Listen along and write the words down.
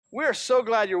We're so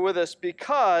glad you're with us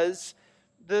because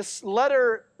this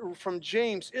letter from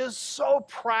James is so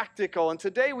practical. And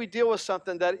today we deal with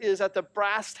something that is at the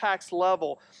brass tacks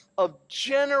level of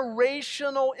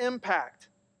generational impact.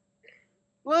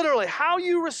 Literally, how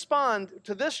you respond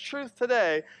to this truth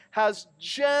today has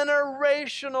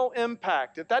generational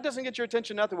impact. If that doesn't get your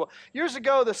attention, nothing will. Years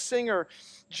ago, the singer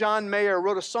John Mayer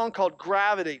wrote a song called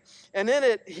Gravity. And in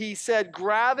it, he said,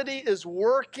 "Gravity is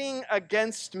working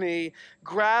against me.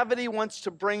 Gravity wants to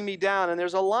bring me down." And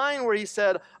there's a line where he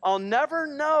said, "I'll never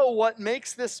know what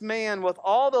makes this man with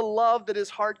all the love that his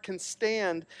heart can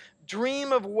stand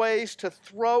dream of ways to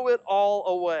throw it all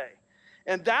away."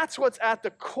 And that's what's at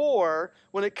the core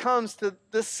when it comes to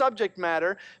this subject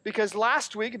matter. Because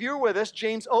last week, if you were with us,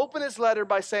 James opened his letter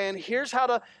by saying, here's how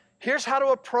to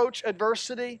approach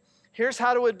adversity. Here's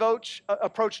how to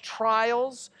approach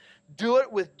trials. Do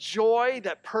it with joy,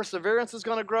 that perseverance is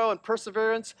going to grow. And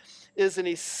perseverance is an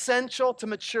essential to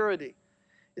maturity.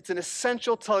 It's an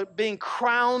essential to being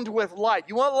crowned with life.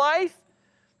 You want life?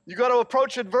 You got to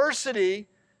approach adversity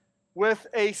with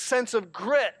a sense of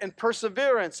grit and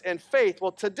perseverance and faith.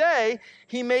 Well, today,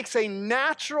 he makes a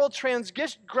natural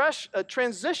transition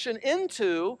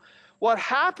into what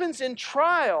happens in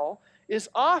trial is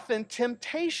often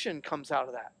temptation comes out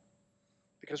of that.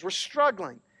 Because we're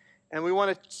struggling. And we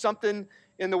want something,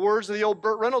 in the words of the old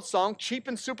Burt Reynolds song, cheap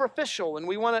and superficial. And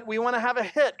we want to have a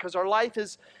hit because our life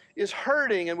is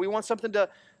hurting. And we want something to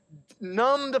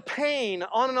numb the pain,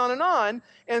 on and on and on.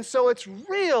 And so it's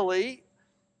really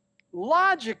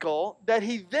logical that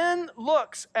he then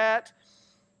looks at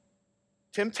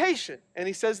temptation. And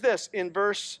he says this in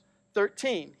verse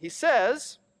 13. He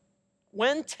says,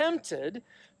 "When tempted,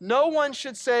 no one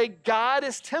should say, 'God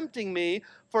is tempting me,'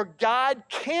 for God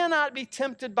cannot be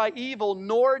tempted by evil,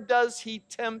 nor does he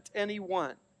tempt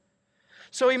anyone."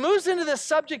 So he moves into this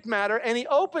subject matter and he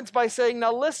opens by saying,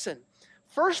 now listen,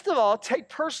 first of all, take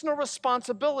personal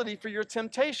responsibility for your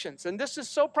temptations. And this is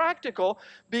so practical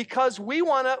because we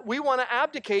want to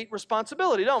abdicate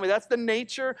responsibility, don't we? That's the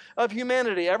nature of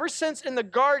humanity. Ever since in the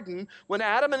garden, when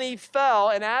Adam and Eve fell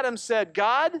and Adam said,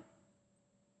 "God,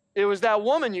 it was that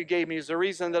woman you gave me is the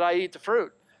reason that I eat the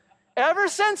fruit." Ever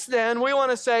since then, we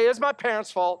want to say, it's my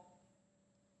parents' fault.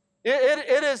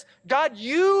 It is, God,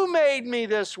 you made me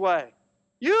this way.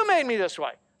 You made me this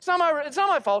way. It's not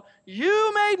my fault.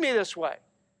 You made me this way.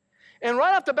 And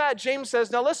right off the bat, James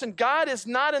says, now listen, God is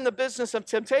not in the business of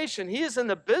temptation. He is in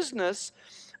the business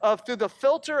of, through the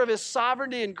filter of his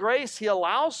sovereignty and grace, he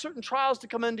allows certain trials to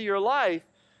come into your life.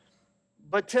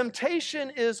 But temptation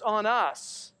is on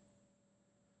us.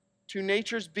 "Two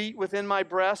natures beat within my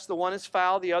breast. The one is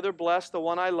foul, the other blessed. The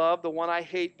one I love, the one I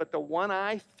hate. But the one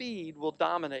I feed will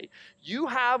dominate." You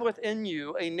have within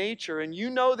you a nature, and you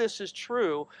know this is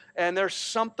true, and there's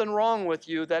something wrong with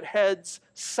you that heads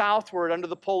southward under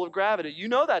the pull of gravity. You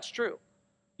know that's true.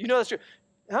 You know that's true.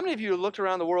 How many of you looked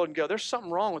around the world and go, there's something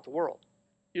wrong with the world?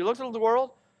 You looked at the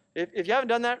world? If you haven't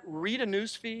done that, read a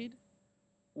news feed,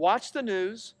 watch the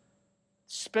news,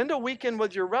 spend a weekend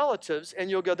with your relatives, and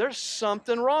you'll go, there's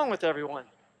something wrong with everyone.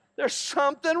 There's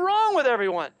something wrong with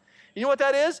everyone. You know what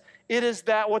that is? It is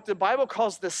that what the Bible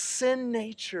calls the sin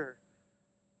nature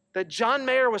that John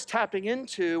Mayer was tapping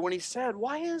into when he said,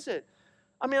 why is it?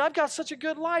 I mean, I've got such a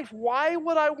good life. Why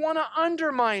would I want to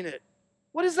undermine it?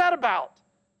 What is that about?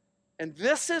 And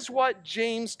this is what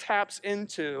James taps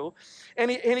into.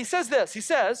 And he says this. He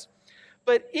says,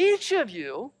 "But each of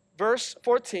you," verse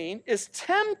 14, "is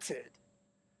tempted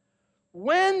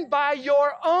when by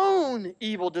your own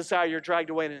evil desire you're dragged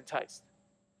away and enticed."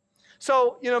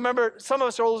 So, remember, some of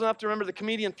us are old enough to remember the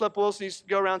comedian Flip Wilson used to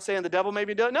go around saying the devil made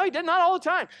me do it. No, he did not all the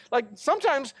time. Like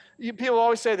sometimes people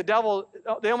always say the devil,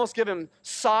 they almost give him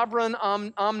sovereign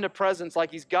omnipresence like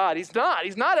he's God. He's not.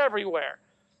 He's not everywhere.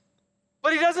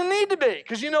 But he doesn't need to be,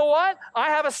 because you know what? I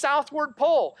have a southward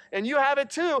pull, and you have it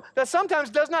too, that sometimes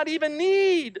does not even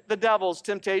need the devil's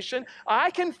temptation. I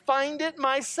can find it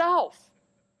myself.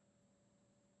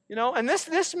 And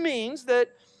this means that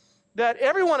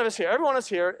every one of us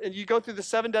here, and you go through the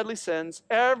 7 deadly sins,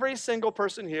 every single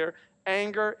person here,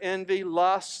 anger, envy,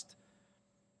 lust,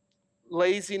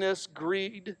 laziness,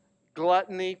 greed,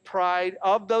 gluttony, pride,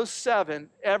 of those 7,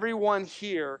 everyone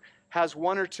here has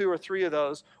 1 or 2 or 3 of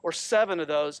those, or 7 of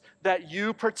those that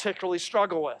you particularly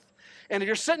struggle with. And if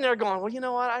you're sitting there going, well, you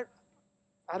know what,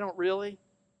 I don't really.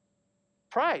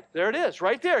 Pride, there it is,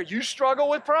 right there. You struggle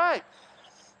with pride.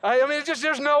 I mean,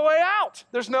 there's no way out.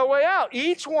 There's no way out.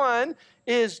 Each one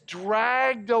is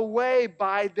dragged away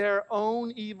by their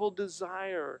own evil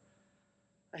desire.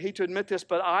 I hate to admit this,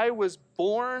 but I was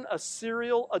born a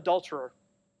serial adulterer.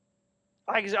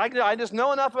 I just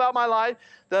know enough about my life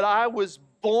that I was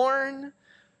born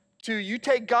to, you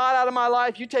take God out of my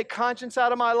life, you take conscience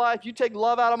out of my life, you take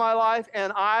love out of my life,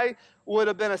 and I would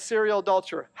have been a serial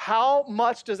adulterer. How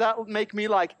much does that make me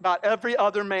like about every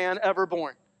other man ever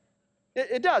born?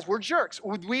 It does. We're jerks.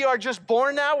 We are just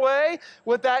born that way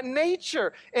with that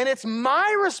nature. And it's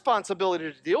my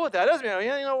responsibility to deal with that. It doesn't mean,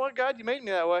 yeah, you know what, God, you made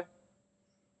me that way.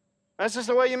 That's just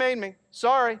the way you made me.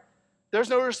 Sorry. There's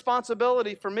no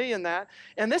responsibility for me in that.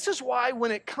 And this is why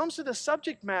when it comes to the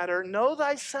subject matter, know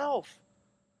thyself.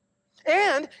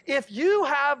 And if you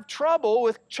have trouble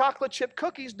with chocolate chip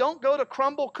cookies, don't go to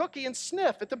Crumble Cookie and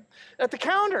sniff at the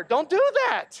counter. Don't do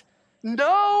that.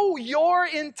 Know your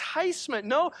enticement.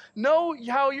 Know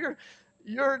how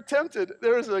you're tempted.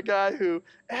 There was a guy who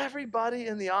everybody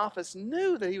in the office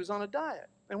knew that he was on a diet.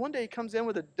 And one day he comes in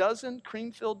with a dozen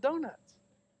cream-filled donuts.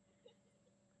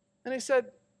 And he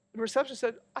said, the receptionist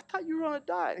said, I thought you were on a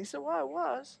diet. And he said, well, I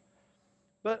was.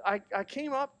 But I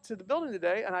came up to the building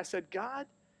today and I said, God,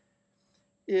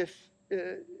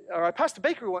 or I passed the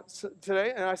bakery once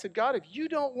today and I said, God, if you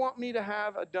don't want me to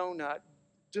have a donut,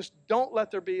 just don't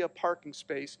let there be a parking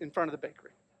space in front of the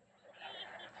bakery.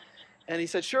 And he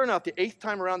said, sure enough, the 8th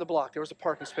time around the block, there was a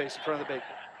parking space in front of the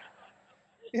bakery.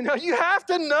 You know, you have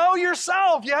to know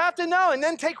yourself. You have to know and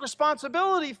then take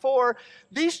responsibility for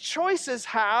these choices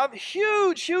have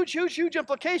huge, huge, huge, huge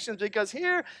implications, because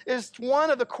here is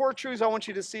one of the core truths I want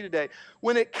you to see today.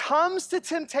 When it comes to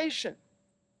temptation,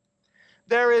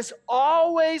 there is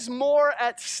always more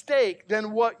at stake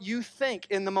than what you think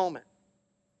in the moment.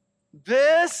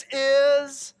 This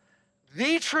is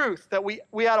the truth that we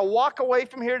ought to walk away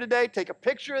from here today. Take a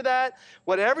picture of that.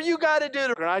 Whatever you got to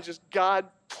do. And God,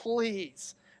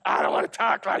 please, I don't want to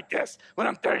talk like this when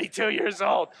I'm 32 years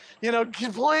old. You know,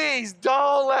 please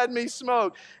don't let me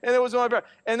smoke. And it was one of my,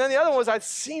 and then the other one was I'd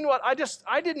seen what I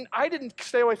didn't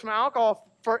stay away from alcohol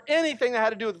for anything that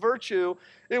had to do with virtue.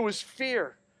 It was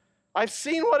fear. I've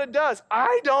seen what it does.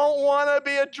 I don't want to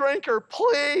be a drinker.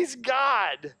 Please,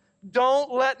 God,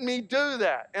 don't let me do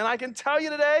that. And I can tell you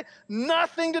today,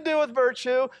 nothing to do with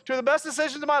virtue. Two of the best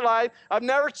decisions of my life. I've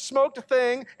never smoked a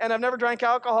thing, and I've never drank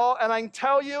alcohol, and I can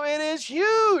tell you it is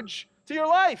huge to your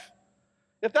life.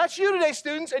 If that's you today,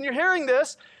 students, and you're hearing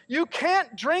this, you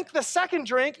can't drink the second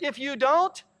drink if you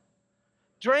don't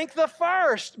drink the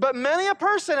first. But many a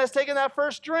person has taken that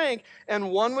first drink, and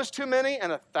one was too many,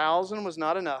 and 1,000 was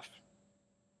not enough.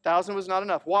 1,000 was not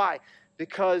enough. Why?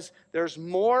 Because there's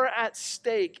more at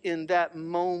stake in that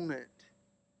moment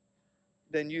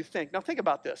than you think. Now think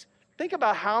about this. Think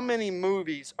about how many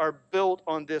movies are built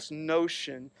on this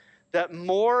notion that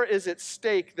more is at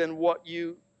stake than what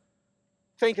you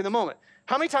think in the moment.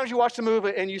 How many times you watch the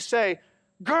movie and you say,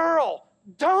 girl,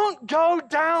 don't go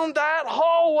down that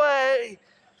hallway.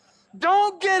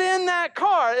 Don't get in that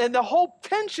car. And the whole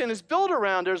tension is built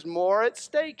around there's more at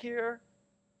stake here.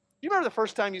 You remember the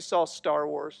first time you saw Star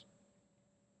Wars?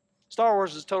 Star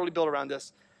Wars is totally built around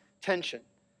this tension.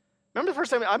 Remember the first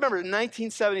time? I remember in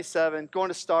 1977 going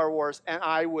to Star Wars, and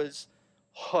I was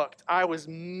hooked. I was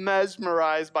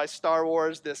mesmerized by Star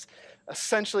Wars, this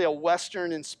essentially a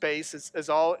Western in space is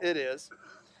all it is.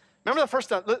 Remember the first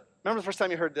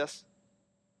time you heard this?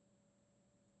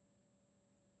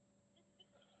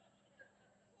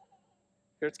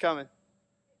 Here it's coming.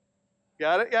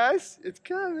 Got it, guys? It's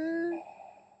coming.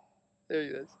 There he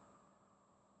is.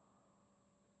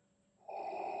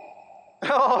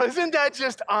 Oh, isn't that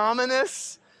just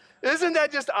ominous? Isn't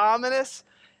that just ominous?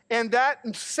 And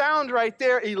that sound right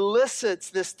there elicits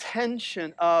this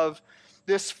tension of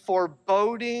this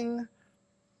foreboding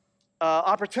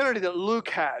opportunity that Luke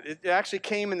had. It actually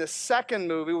came in the second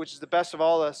movie, which is the best of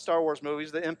all the Star Wars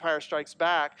movies, The Empire Strikes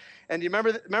Back. And do you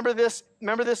remember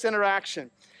this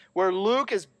interaction where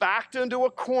Luke is backed into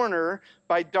a corner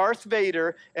by Darth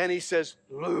Vader, and he says,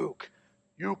 Luke,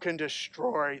 you can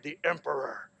destroy the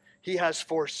Emperor. He has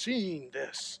foreseen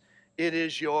this. It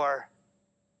is your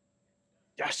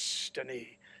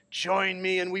destiny. Join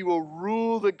me and we will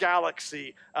rule the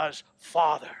galaxy as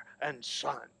father and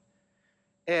son.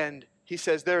 And he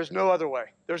says, there's no other way.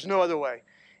 There's no other way.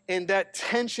 And that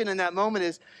tension in that moment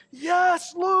is,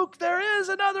 yes, Luke, there is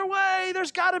another way.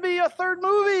 There's got to be a third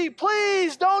movie.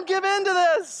 Please don't give in to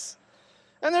this.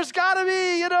 And there's got to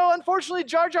be, unfortunately,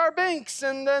 Jar Jar Binks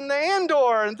and then the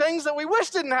Andor and things that we wish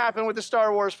didn't happen with the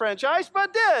Star Wars franchise,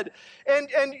 but did. And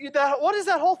what is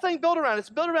that whole thing built around?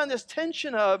 It's built around this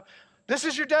tension of, this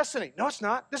is your destiny. No, it's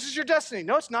not. This is your destiny.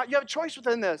 No, it's not. You have a choice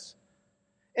within this.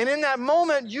 And in that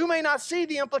moment, you may not see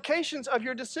the implications of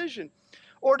your decision.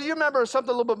 Or do you remember something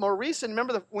a little bit more recent?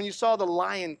 Remember when you saw The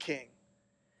Lion King?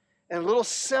 And little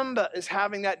Simba is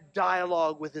having that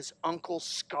dialogue with his uncle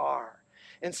Scar.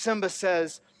 And Simba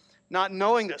says, not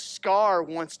knowing that Scar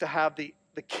wants to have the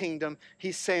kingdom,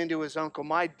 he's saying to his uncle,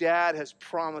 my dad has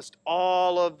promised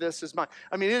all of this is mine.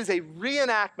 I mean, it is a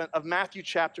reenactment of Matthew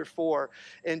chapter 4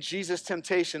 and Jesus'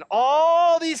 temptation.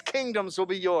 All these kingdoms will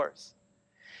be yours.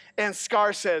 And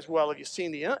Scar says, well, have you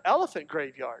seen the elephant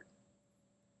graveyard?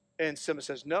 And Simba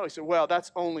says, no. He said, well,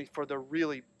 that's only for the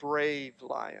really brave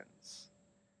lions.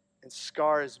 And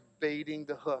Scar is baiting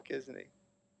the hook, isn't he?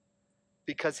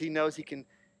 Because he knows he can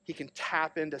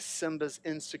tap into Simba's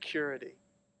insecurity.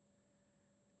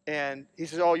 And he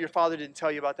says, oh, your father didn't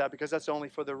tell you about that because that's only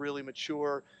for the really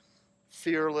mature,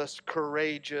 fearless,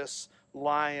 courageous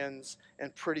lions.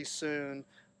 And pretty soon,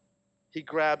 he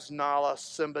grabs Nala,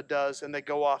 Simba does, and they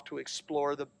go off to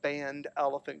explore the banned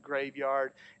elephant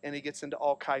graveyard. And he gets into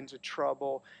all kinds of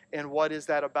trouble. And what is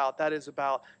that about? That is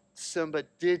about Simba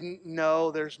didn't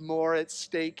know there's more at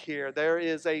stake here. There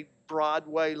is a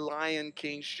Broadway Lion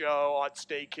King show at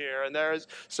stake here, and there is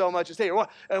so much at stake.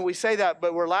 And we say that,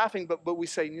 but we're laughing, but we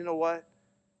say, you know what?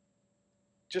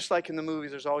 Just like in the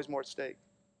movies, there's always more at stake.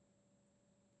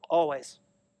 Always.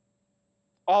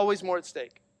 Always more at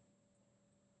stake.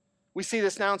 We see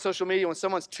this now on social media when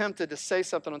someone's tempted to say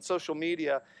something on social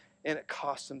media and it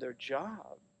costs them their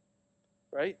job,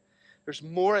 right? There's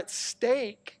more at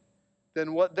stake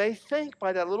than what they think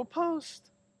by that little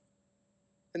post.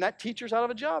 And that teacher's out of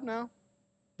a job now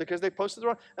because they posted the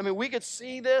wrong. I mean, we could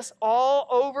see this all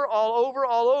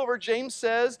over. James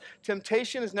says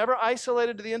temptation is never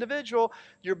isolated to the individual.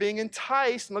 You're being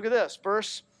enticed. And look at this,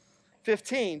 verse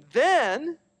 15.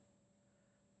 Then,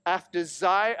 after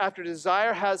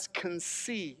desire has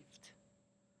conceived.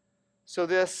 So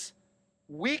this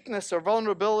weakness or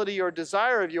vulnerability or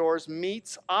desire of yours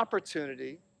meets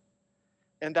opportunity,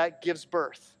 and that gives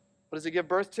birth. What does it give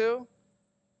birth to?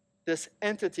 This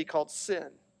entity called sin.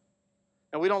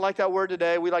 And we don't like that word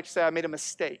today. We like to say, I made a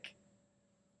mistake.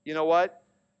 You know what?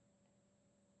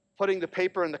 Putting the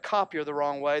paper in the copier the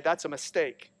wrong way, that's a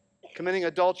mistake. Committing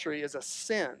adultery is a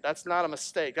sin. That's not a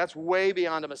mistake. That's way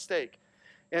beyond a mistake.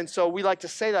 And so we like to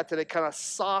say that today, kind of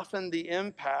soften the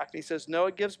impact. He says, no,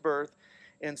 it gives birth.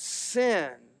 And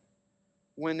sin,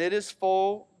 when it is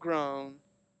full grown,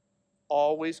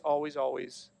 always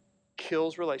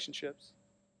kills relationships.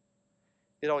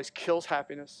 It always kills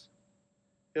happiness.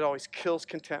 It always kills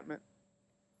contentment.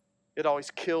 It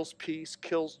always kills peace,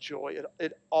 kills joy.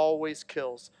 It always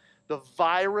kills. The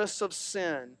virus of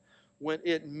sin, when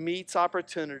it meets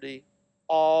opportunity,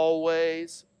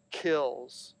 always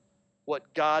kills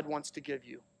what God wants to give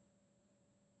you.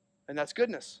 And that's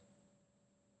goodness.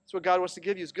 That's what God wants to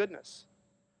give you is goodness.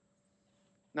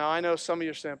 Now, I know some of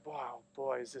you are saying, wow,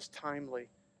 boy, is this timely.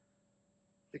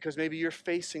 Because maybe you're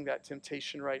facing that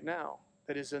temptation right now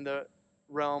that is in the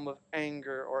realm of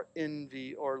anger or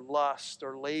envy or lust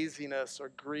or laziness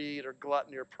or greed or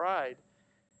gluttony or pride.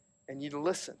 And you need to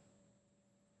listen.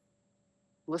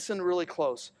 Listen really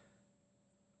close.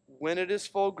 When it is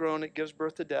full grown, it gives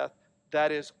birth to death.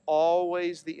 That is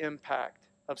always the impact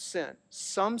of sin.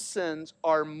 Some sins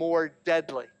are more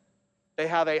deadly. They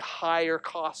have a higher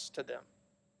cost to them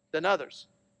than others.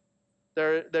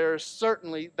 There's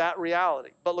certainly that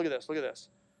reality. But look at this.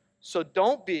 So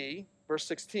don't be, verse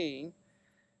 16,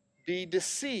 be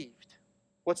deceived.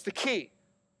 What's the key?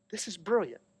 This is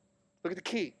brilliant. Look at the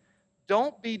key.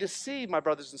 Don't be deceived, my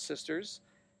brothers and sisters.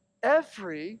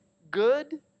 Every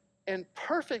good and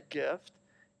perfect gift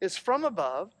is from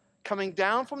above, coming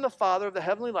down from the Father of the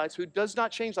heavenly lights, who does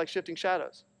not change like shifting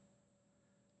shadows.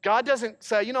 God doesn't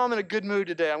say, I'm in a good mood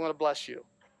today, I'm going to bless you.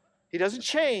 He doesn't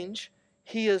change.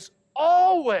 He is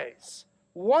always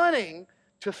wanting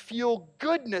to fuel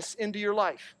goodness into your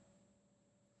life.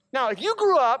 Now, if you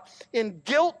grew up in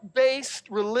guilt-based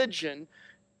religion,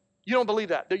 you don't believe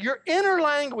that. Your inner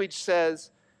language says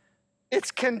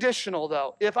it's conditional,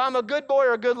 though. If I'm a good boy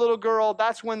or a good little girl,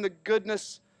 that's when the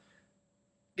goodness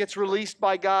gets released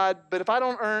by God. But if I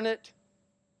don't earn it,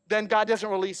 then God doesn't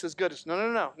release his goodness.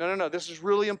 No. This is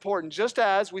really important. Just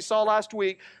as we saw last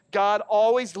week, God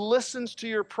always listens to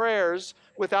your prayers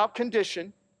without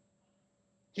condition.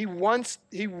 He wants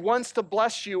to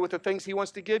bless you with the things he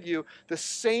wants to give you. The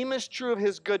same is true of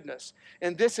his goodness.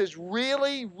 And this is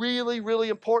really, really, really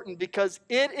important because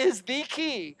it is the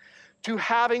key to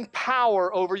having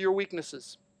power over your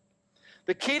weaknesses.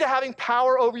 The key to having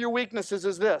power over your weaknesses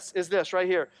is this right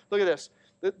here. Look at this.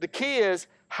 The key is,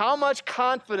 how much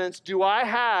confidence do I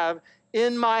have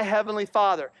in my Heavenly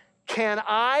Father? Can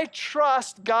I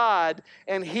trust God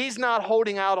and he's not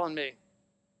holding out on me?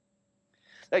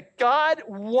 That God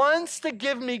wants to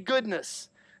give me goodness.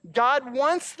 God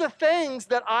wants the things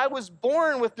that I was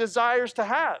born with desires to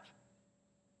have.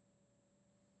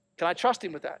 Can I trust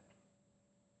him with that?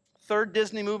 Third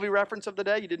Disney movie reference of the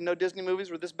day. You didn't know Disney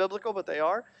movies were this biblical, but they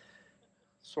are.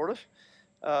 Sort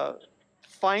of.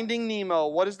 Finding Nemo.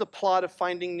 What is the plot of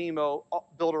Finding Nemo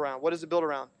built around? What is it built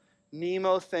around?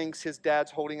 Nemo thinks his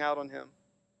dad's holding out on him.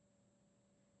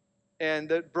 And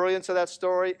the brilliance of that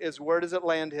story is, where does it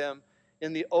land him?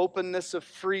 In the openness of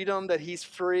freedom, that he's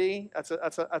free. That's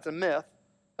a myth.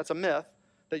 That's a myth.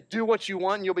 That do what you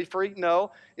want and you'll be free.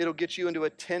 No, it'll get you into a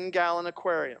 10-gallon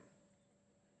aquarium.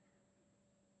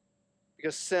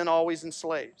 Because sin always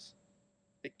enslaves.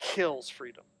 It kills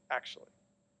freedom, actually.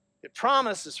 It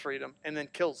promises freedom and then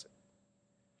kills it.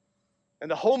 And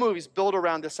the whole movie's built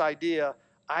around this idea,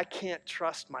 I can't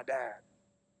trust my dad.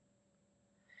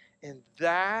 And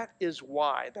that is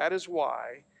why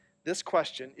this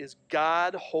question, is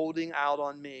God holding out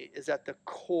on me, is at the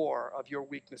core of your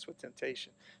weakness with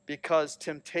temptation. Because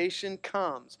temptation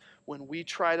comes when we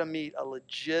try to meet a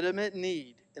legitimate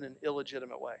need in an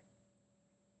illegitimate way.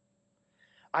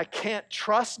 I can't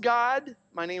trust God.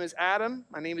 My name is Adam.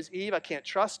 My name is Eve. I can't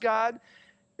trust God.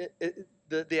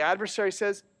 The adversary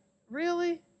says,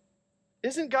 really?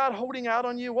 Isn't God holding out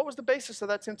on you? What was the basis of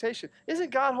that temptation?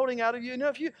 Isn't God holding out on you?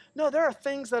 No, there are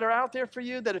things that are out there for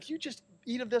you that if you just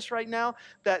eat of this right now,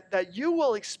 that you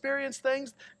will experience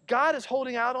things. God is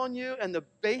holding out on you, and the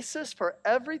basis for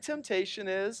every temptation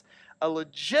is a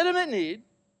legitimate need.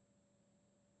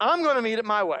 I'm going to meet it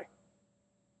my way.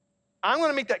 I'm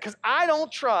going to meet that because I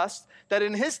don't trust that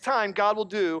in his time God will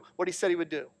do what he said he would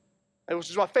do. Which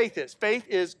is what faith is. Faith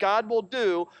is God will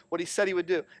do what he said he would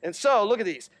do. And so, look at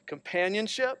these.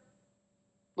 Companionship,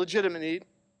 legitimate need.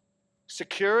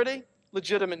 Security,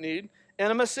 legitimate need.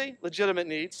 Intimacy, legitimate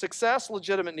need. Success,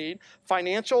 legitimate need.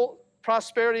 Financial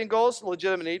prosperity and goals,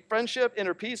 legitimate need. Friendship,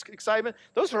 inner peace, excitement.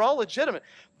 Those are all legitimate.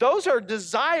 Those are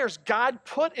desires God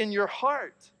put in your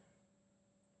heart.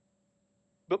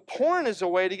 But porn is a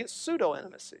way to get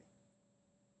pseudo-intimacy.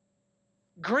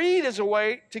 Greed is a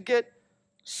way to get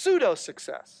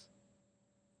pseudo-success.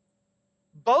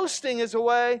 Boasting is a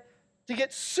way to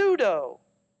get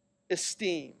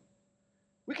pseudo-esteem.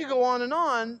 We could go on and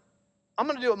on. I'm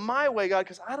going to do it my way, God,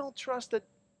 because I don't trust that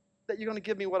you're going to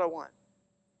give me what I want.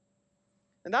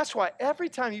 And that's why every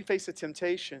time you face a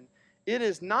temptation, it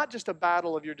is not just a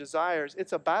battle of your desires,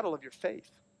 it's a battle of your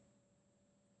faith.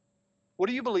 What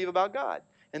do you believe about God?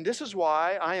 And this is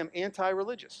why I am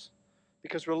anti-religious.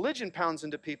 Because religion pounds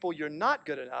into people, you're not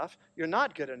good enough, you're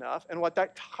not good enough. And what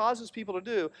that causes people to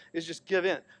do is just give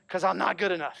in. Because I'm not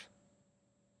good enough.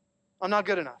 I'm not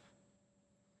good enough.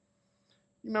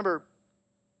 You remember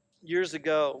years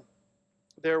ago,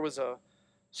 there was a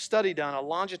study done, a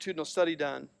longitudinal study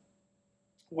done,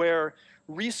 where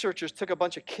researchers took a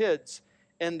bunch of kids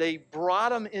and they brought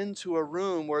them into a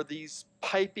room where these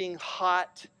piping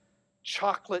hot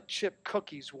chocolate chip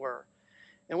cookies were.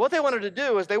 And what they wanted to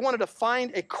do is they wanted to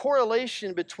find a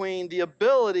correlation between the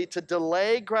ability to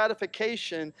delay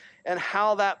gratification and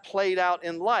how that played out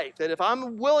in life. That if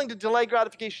I'm willing to delay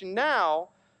gratification now,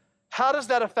 how does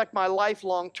that affect my life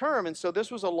long term? And so this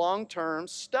was a long-term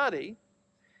study.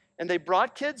 And they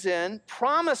brought kids in,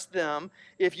 promised them,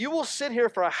 if you will sit here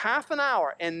for a half an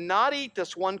hour and not eat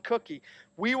this one cookie,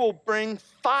 we will bring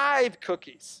 5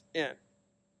 cookies in.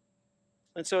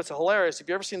 And so it's hilarious. If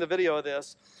you've ever seen the video of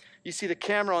this, you see the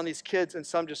camera on these kids, and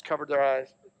some just covered their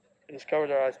eyes.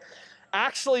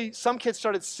 Actually, some kids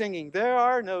started singing, "There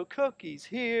are no cookies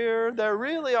here. There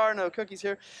really are no cookies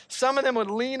here." Some of them would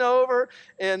lean over,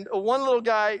 and one little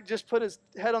guy just put his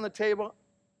head on the table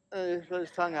and put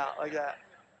his tongue out like that.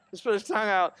 Just put his tongue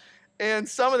out. And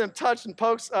some of them touched and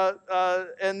poked,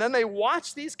 and then they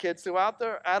watched these kids throughout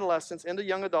their adolescence into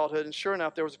young adulthood, and sure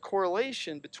enough, there was a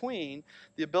correlation between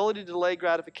the ability to delay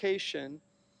gratification,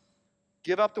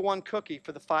 give up the one cookie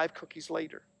for the 5 cookies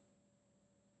later,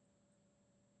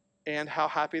 and how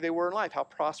happy they were in life, how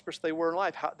prosperous they were in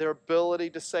life, their ability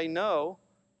to say no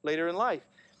later in life.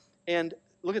 And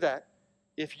look at that.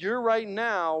 If you're right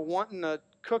now wanting a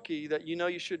cookie that you know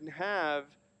you shouldn't have,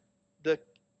 the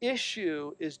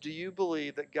issue is, do you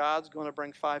believe that God's going to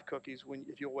bring 5 cookies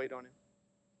if you'll wait on him?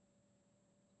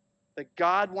 That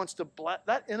God wants to bless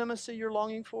that intimacy you're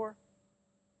longing for?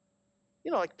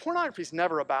 You know, like pornography is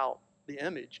never about the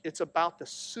image. It's about the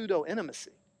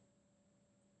pseudo-intimacy.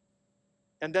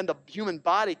 And then the human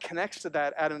body connects to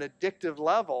that at an addictive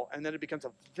level, and then it becomes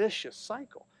a vicious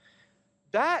cycle.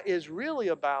 That is really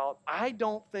about, I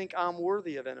don't think I'm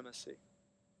worthy of intimacy.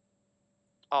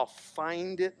 I'll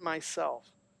find it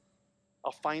myself.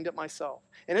 I'll find it myself.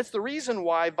 And it's the reason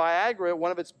why Viagra,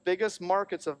 one of its biggest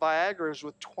markets of Viagra is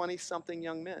with 20-something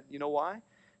young men. You know why?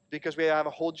 Because we have a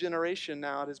whole generation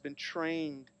now that has been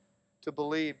trained to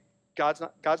believe God's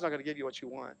not going to give you what you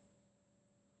want.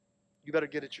 You better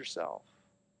get it yourself.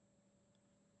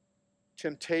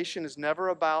 Temptation is never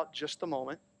about just the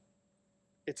moment.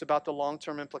 It's about the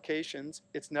long-term implications.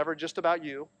 It's never just about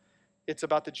you. It's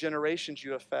about the generations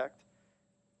you affect.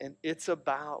 And it's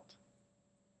about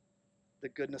the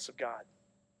goodness of God.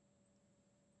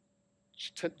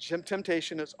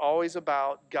 Temptation is always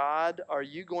about, God, are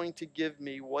you going to give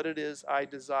me what it is I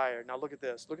desire? Now look at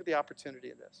this. Look at the opportunity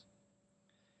of this.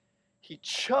 He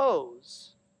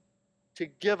chose to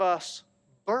give us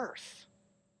birth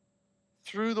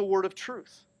through the word of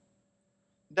truth,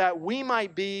 that we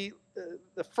might be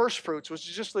the first fruits, which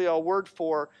is just a word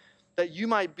for that you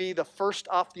might be the first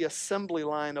off the assembly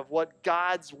line of what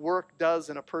God's work does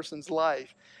in a person's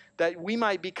life, that we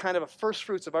might be kind of a first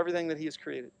fruits of everything that he has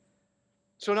created.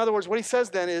 So in other words, what he says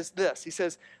then is this. He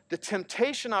says, the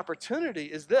temptation opportunity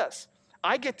is this.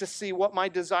 I get to see what my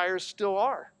desires still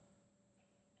are.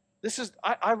 This is,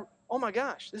 oh my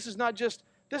gosh, this is not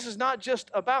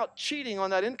just about cheating on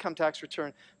that income tax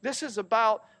return. This is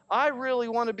about, I really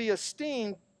want to be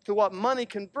esteemed to what money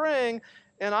can bring,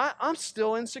 and I'm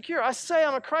still insecure. I say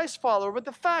I'm a Christ follower, but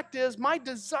the fact is my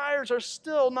desires are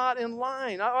still not in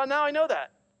line. Now I know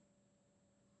that.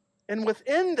 And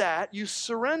within that, you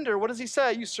surrender. What does he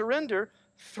say? You surrender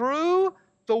through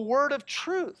the word of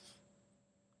truth.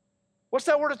 What's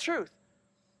that word of truth?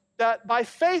 That by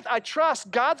faith I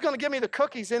trust God's going to give me the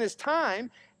cookies in his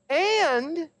time,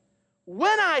 and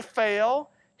when I fail,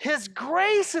 his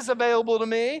grace is available to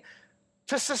me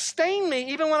to sustain me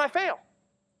even when I fail.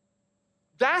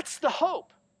 That's the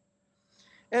hope.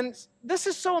 And this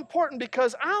is so important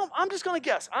because I'm just going to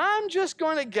guess. I'm just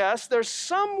going to guess there's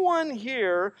someone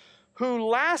here who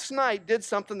last night did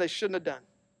something they shouldn't have done.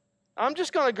 I'm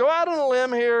just going to go out on a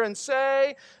limb here and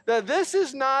say that this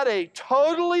is not a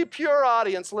totally pure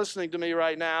audience listening to me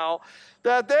right now,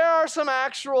 that there are some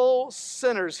actual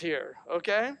sinners here,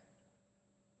 okay?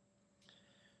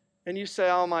 And you say,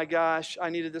 oh my gosh, I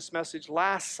needed this message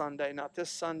last Sunday, not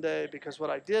this Sunday, because what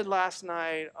I did last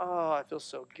night, oh, I feel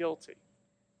so guilty.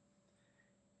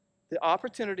 The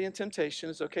opportunity and temptation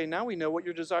is, okay, now we know what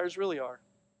your desires really are.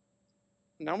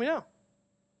 Now we know.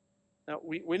 Now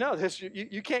we know this.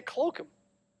 You can't cloak them.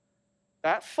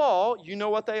 That fall, you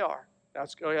know what they are.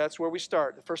 That's where we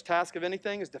start. The first task of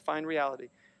anything is define reality.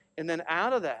 And then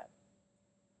out of that,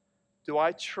 do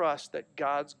I trust that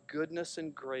God's goodness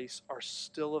and grace are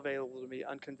still available to me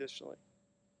unconditionally?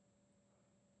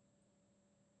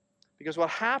 Because what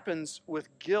happens with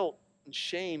guilt and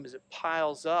shame as it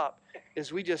piles up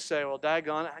is we just say, well,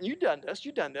 daggone it, you've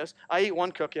done this. I eat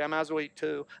one cookie, I might as well eat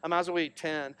 2. I might as well eat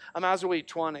 10. I might as well eat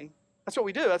 20. That's what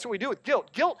we do. That's what we do with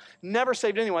guilt. Guilt never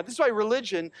saved anyone. This is why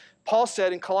religion, Paul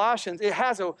said in Colossians, it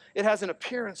has an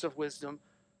appearance of wisdom,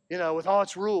 with all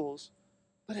its rules,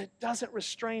 but it doesn't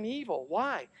restrain evil.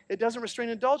 Why? It doesn't restrain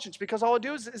indulgence because all it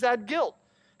does is add guilt.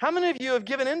 How many of you have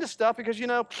given in to stuff because,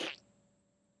 I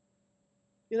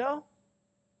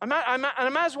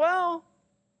might as well.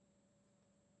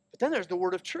 But then there's the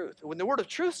word of truth. When the word of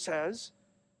truth says,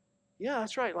 yeah,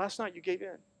 that's right, last night you gave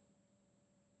in.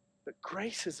 But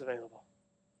grace is available.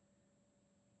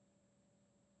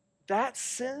 That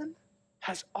sin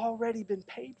has already been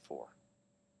paid for.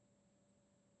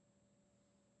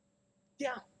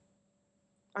 Yeah,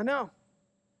 I know.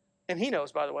 And he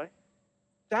knows, by the way.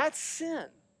 That sin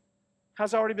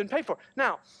has already been paid for.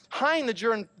 Now, Heine, the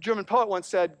German poet, once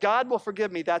said, God will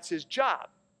forgive me, that's his job.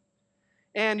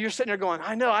 And you're sitting there going,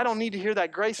 I know, I don't need to hear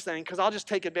that grace thing because I'll just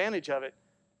take advantage of it.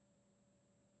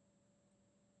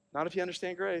 Not if you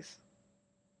understand grace.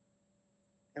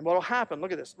 And what will happen,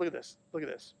 look at this.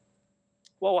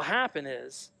 What will happen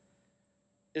is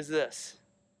this.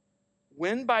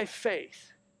 When by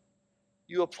faith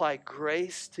you apply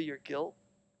grace to your guilt,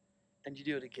 and you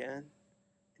do it again,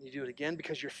 and you do it again,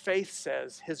 because your faith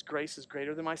says his grace is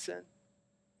greater than my sin.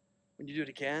 When you do it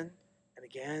again, and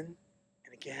again,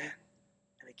 and again,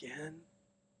 and again,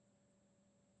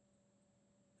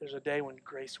 there's a day when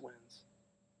grace wins,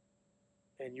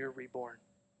 and you're reborn.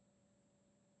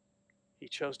 He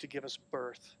chose to give us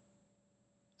birth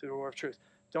through the word of truth.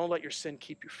 Don't let your sin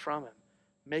keep you from him.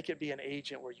 Make it be an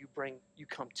agent where you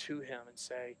come to him and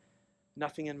say,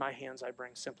 nothing in my hands I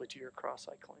bring, simply to your cross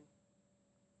I cling.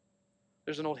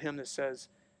 There's an old hymn that says,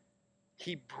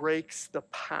 he breaks the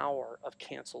power of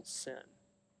canceled sin.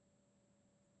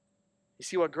 You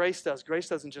see what grace does? Grace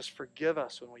doesn't just forgive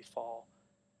us when we fall.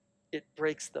 It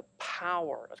breaks the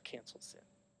power of canceled sin.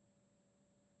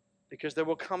 Because there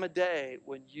will come a day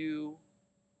when you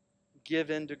give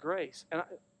in to grace. And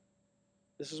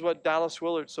this is what Dallas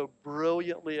Willard so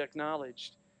brilliantly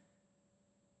acknowledged.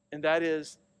 And that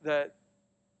is that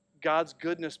God's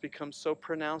goodness becomes so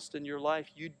pronounced in your life,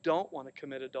 you don't want to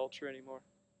commit adultery anymore.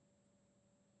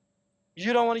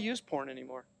 You don't want to use porn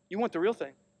anymore. You want the real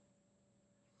thing.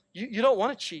 You don't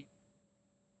want to cheat.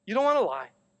 You don't want to lie.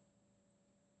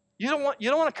 You don't want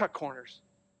to cut corners.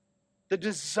 The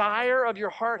desire of your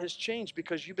heart has changed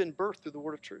because you've been birthed through the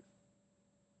word of truth.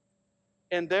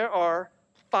 And there are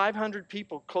 500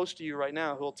 people close to you right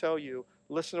now who will tell you,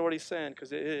 listen to what he's saying,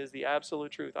 because it is the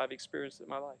absolute truth. I've experienced it in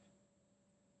my life.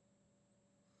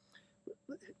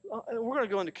 We're going to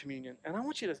go into communion, and I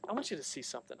want you to see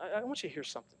something. I want you to hear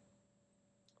something.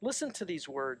 Listen to these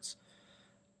words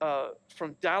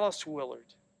from Dallas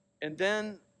Willard, and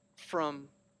then from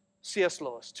C.S.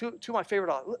 Lewis, two of my favorite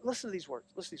authors. Listen to these words.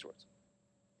 Listen to these words.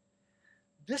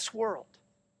 This world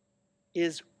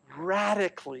is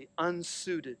radically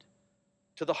unsuited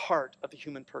to the heart of the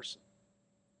human person.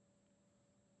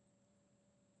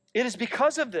 It is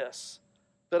because of this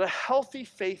that a healthy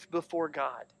faith before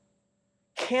God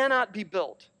cannot be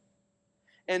built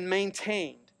and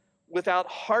maintained without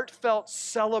heartfelt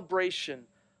celebration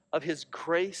of His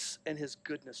grace and His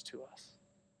goodness to us.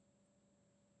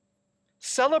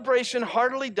 Celebration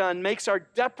heartily done makes our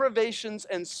deprivations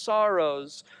and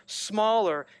sorrows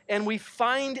smaller, and we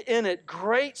find in it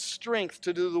great strength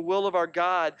to do the will of our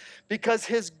God because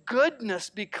His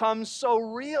goodness becomes so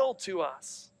real to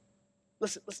us.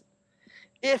 Listen.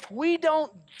 If we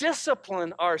don't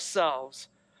discipline ourselves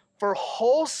for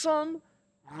wholesome,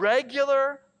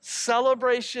 regular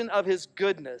celebration of His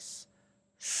goodness,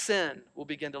 sin will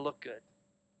begin to look good.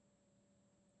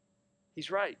 He's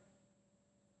right.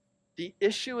 The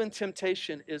issue in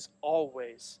temptation is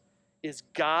always, is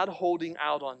God holding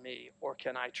out on me, or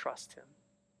can I trust Him?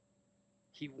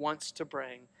 He wants to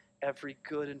bring every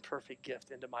good and perfect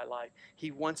gift into my life. He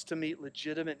wants to meet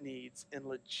legitimate needs in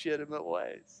legitimate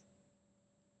ways.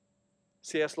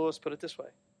 C.S. Lewis put it this way.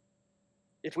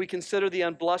 If we consider the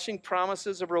unblushing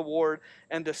promises of reward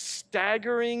and the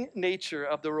staggering nature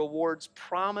of the rewards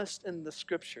promised in the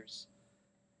Scriptures,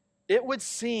 it would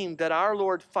seem that our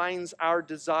Lord finds our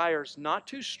desires not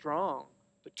too strong,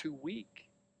 but too weak.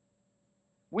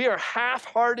 We are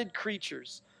half-hearted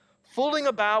creatures, fooling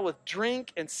about with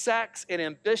drink and sex and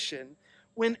ambition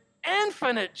when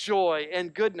infinite joy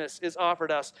and goodness is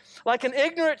offered us. Like an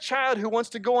ignorant child who wants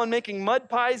to go on making mud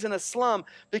pies in a slum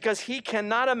because he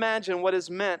cannot imagine what is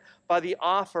meant by the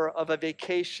offer of a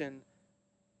vacation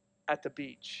at the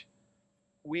beach.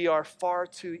 We are far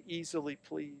too easily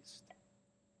pleased.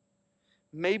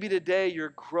 Maybe today your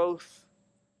growth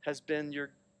has been your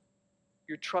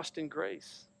trust in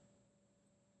grace.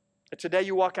 And today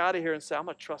you walk out of here and say, I'm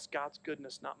going to trust God's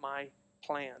goodness, not my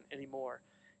plan anymore.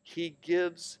 He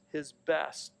gives His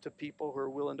best to people who are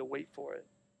willing to wait for it.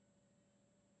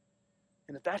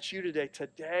 And if that's you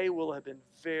today will have been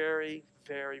very,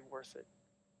 very worth it.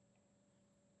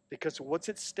 Because what's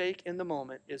at stake in the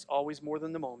moment is always more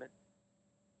than the moment.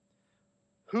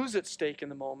 Who's at stake in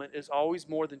the moment is always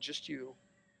more than just you.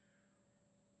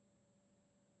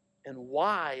 And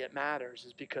why it matters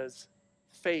is because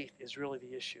faith is really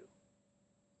the issue.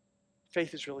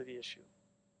 Faith is really the issue.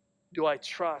 Do I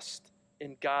trust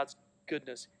in God's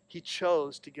goodness? He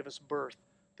chose to give us birth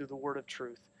through the word of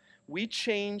truth. We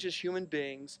change as human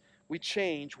beings. We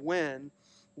change when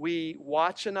we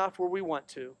watch enough where we want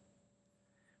to,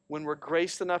 when we're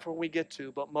graced enough where we get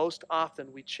to, but most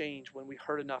often we change when we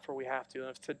hurt enough where we have to. And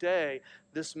if today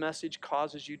this message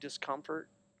causes you discomfort,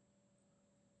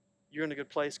 you're in a good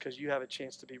place because you have a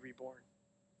chance to be reborn.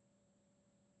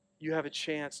 You have a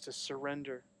chance to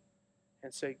surrender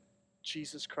and say,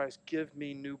 Jesus Christ, give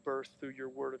me new birth through your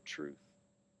word of truth.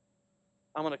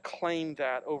 I'm going to claim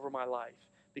that over my life,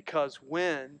 because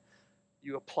when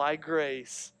you apply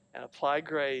grace and apply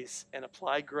grace and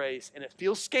apply grace, and it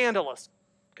feels scandalous,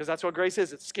 because that's what grace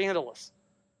is, it's scandalous.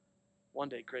 One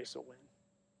day grace will win.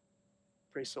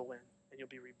 Grace will win, and you'll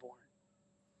be reborn.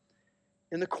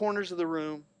 In the corners of the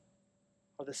room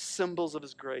are the symbols of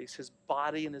His grace, His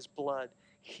body and His blood.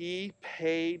 He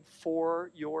paid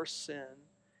for your sin.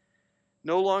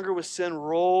 No longer was sin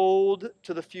rolled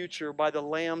to the future by the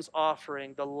Lamb's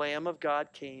offering. The Lamb of God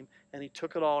came, and He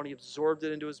took it all, and He absorbed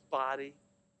it into His body.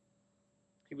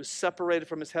 He was separated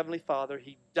from His heavenly Father.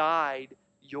 He died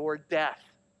your death.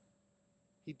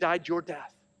 He died your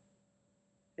death.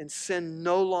 And sin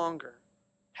no longer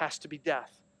has to be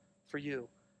death for you,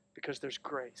 because there's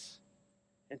grace.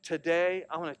 And today,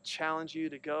 I want to challenge you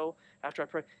to go, after I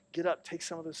pray, get up, take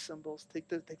some of those symbols, take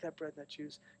that bread and that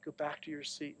juice, go back to your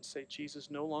seat and say, Jesus,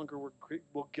 no longer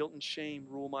will guilt and shame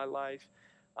rule my life.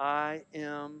 I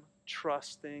am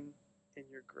trusting in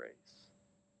your grace.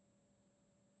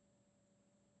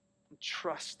 I'm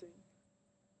trusting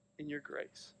in your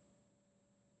grace.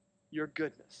 Your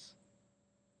goodness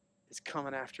is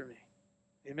coming after me.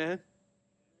 Amen?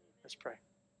 Let's pray.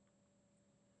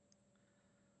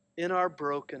 In our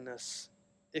brokenness,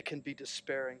 it can be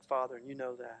despairing, Father, and you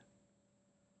know that.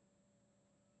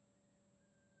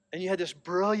 And you had this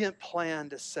brilliant plan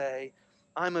to say,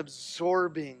 I'm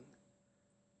absorbing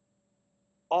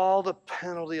all the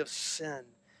penalty of sin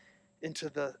into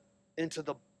the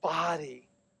body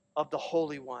of the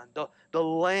Holy One, the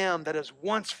Lamb that has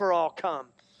once for all come.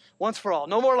 Once for all.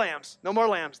 No more lambs. No more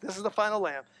lambs. This is the final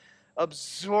Lamb.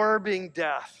 Absorbing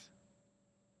death.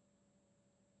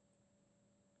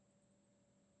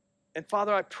 And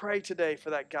Father, I pray today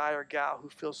for that guy or gal who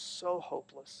feels so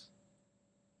hopeless.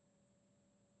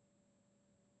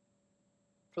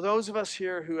 For those of us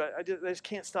here who they just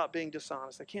can't stop being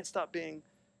dishonest. They can't stop being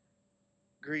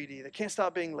greedy. They can't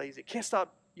stop being lazy. Can't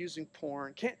stop using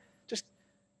porn.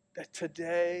 That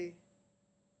today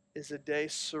is a day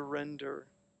surrender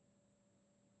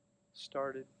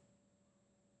started.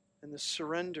 And the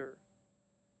surrender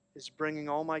is bringing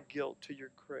all my guilt to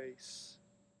your grace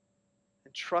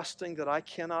and trusting that I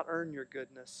cannot earn your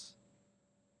goodness.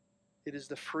 It is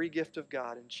the free gift of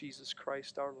God in Jesus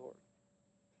Christ our Lord.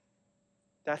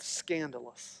 That's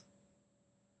scandalous.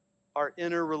 Our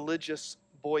inner religious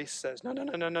voice says, no. You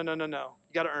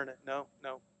got to earn it. No.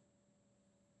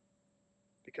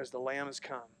 Because the Lamb has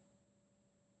come.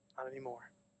 Not anymore.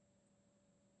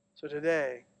 So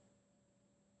today,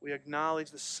 we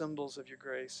acknowledge the symbols of your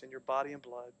grace in your body and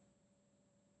blood,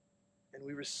 and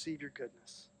we receive your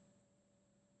goodness.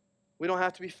 We don't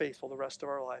have to be faithful the rest of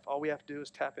our life. All we have to do is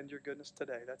tap into your goodness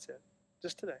today. That's it.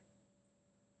 Just today.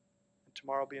 And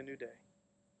tomorrow will be a new day.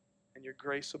 And your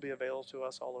grace will be available to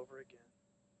us all over again.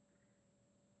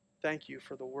 Thank you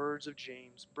for the words of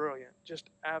James. Brilliant. Just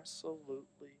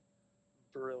absolutely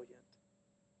brilliant.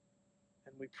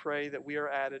 And we pray that we are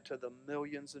added to the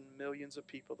millions and millions of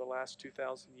people the last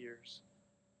 2,000 years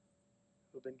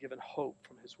who have been given hope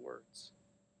from his words.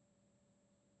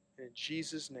 And in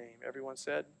Jesus' name, everyone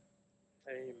said,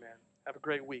 amen. Have a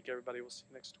great week, everybody. We'll see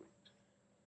you next week.